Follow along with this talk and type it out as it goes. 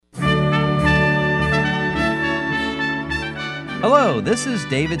Hello, this is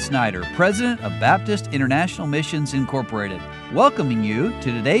David Snyder, President of Baptist International Missions Incorporated, welcoming you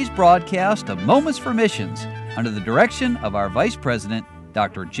to today's broadcast of Moments for Missions under the direction of our Vice President,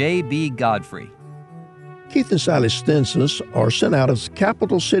 Dr. J.B. Godfrey. Keith and Sally Stensis are sent out of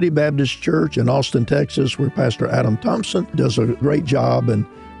Capital City Baptist Church in Austin, Texas, where Pastor Adam Thompson does a great job. And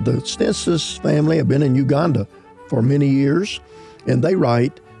the Stensis family have been in Uganda for many years, and they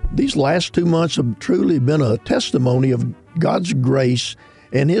write, "These last 2 months have truly been a testimony of God's grace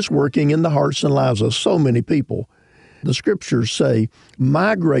and His working in the hearts and lives of so many people. The Scriptures say,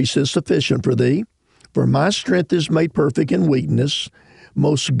 'My grace is sufficient for thee, for my strength is made perfect in weakness.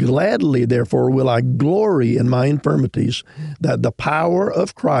 Most gladly, therefore, will I glory in my infirmities, that the power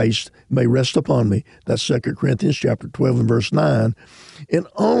of Christ may rest upon me.'" That's 2 Corinthians chapter 12 and verse 9. And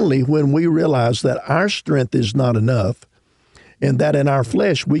only when we realize that our strength is not enough, and that in our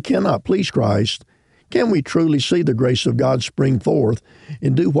flesh we cannot please Christ, can we truly see the grace of God spring forth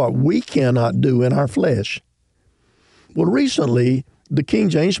and do what we cannot do in our flesh. Well, recently, the King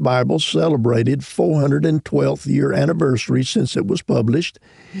James Bible celebrated 412th year anniversary since it was published,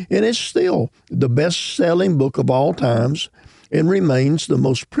 and it's still the best-selling book of all times and remains the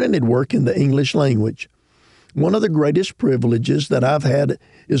most printed work in the English language. One of the greatest privileges that I've had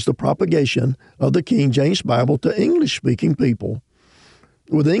is the propagation of the King James Bible to English-speaking people.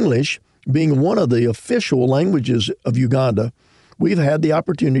 With English being one of the official languages of Uganda, we've had the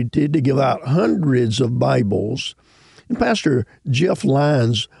opportunity to give out hundreds of Bibles. And Pastor Jeff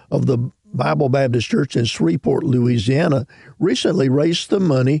Lyons of the Bible Baptist Church in Shreveport, Louisiana, recently raised the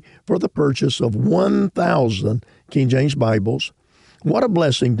money for the purchase of 1,000 King James Bibles. What a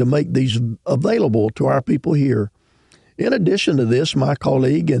blessing to make these available to our people here. In addition to this, my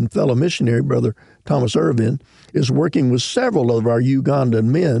colleague and fellow missionary, Brother Thomas Irvin, is working with several of our Ugandan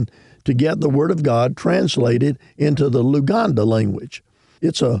men to get the Word of God translated into the Luganda language.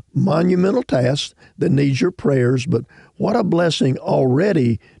 It's a monumental task that needs your prayers, but what a blessing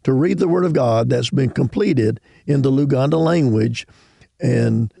already to read the Word of God that's been completed in the Luganda language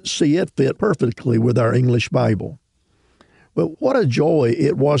and see it fit perfectly with our English Bible. But what a joy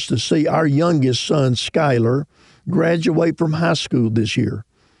it was to see our youngest son, Skylar, graduate from high school this year.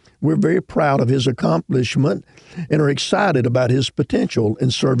 We're very proud of his accomplishment and are excited about his potential in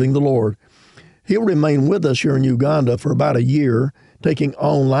serving the Lord. He'll remain with us here in Uganda for about a year, taking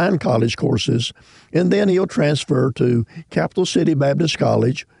online college courses, and then he'll transfer to Capital City Baptist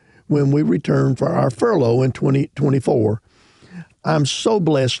College when we return for our furlough in 2024. I'm so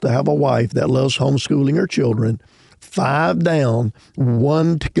blessed to have a wife that loves homeschooling her children. 5 down,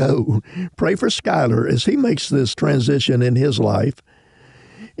 1 to go. Pray for Skylar as he makes this transition in his life.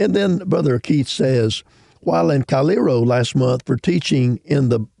 And then Brother Keith says, while in Cairo last month for teaching in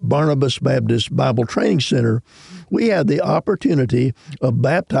the Barnabas Baptist Bible Training Center, we had the opportunity of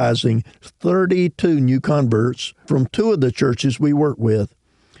baptizing 32 new converts from 2 of the churches we work with.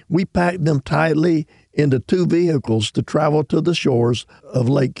 We packed them tightly into 2 vehicles to travel to the shores of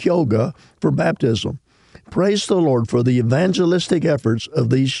Lake Kyoga for baptism. Praise the Lord for the evangelistic efforts of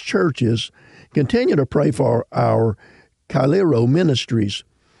these churches. Continue to pray for our Cairo ministries.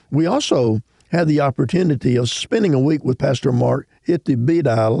 We also had the opportunity of spending a week with Pastor Mark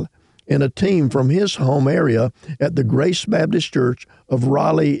Hittibidal and a team from his home area at the Grace Baptist Church of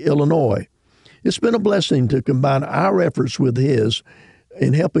Raleigh, Illinois. It's been a blessing to combine our efforts with his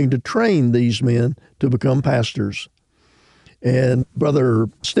in helping to train these men to become pastors. And Brother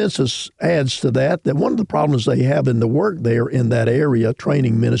Stensis adds to that one of the problems they have in the work there in that area,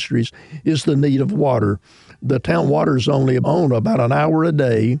 training ministries, is the need of water. The town water is only on about an hour a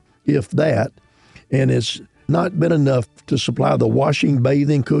day, if that, and it's not been enough to supply the washing,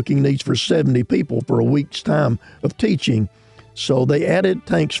 bathing, cooking needs for 70 people for a week's time of teaching. So they added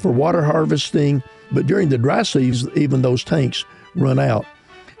tanks for water harvesting, but during the dry season, even those tanks run out.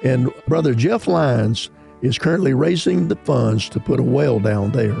 And Brother Jeff Lyons is currently raising the funds to put a well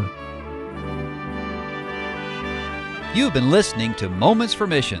down there. You've been listening to Moments for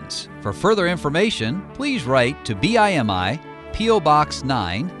Missions. For further information, please write to BIMI, P.O. Box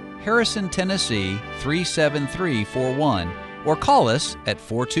 9, Harrison, Tennessee 37341, or call us at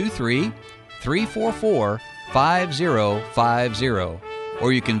 423-344-5050.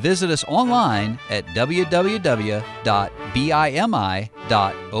 Or you can visit us online at www.bimi.org.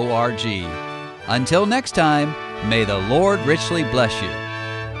 Until next time, may the Lord richly bless you.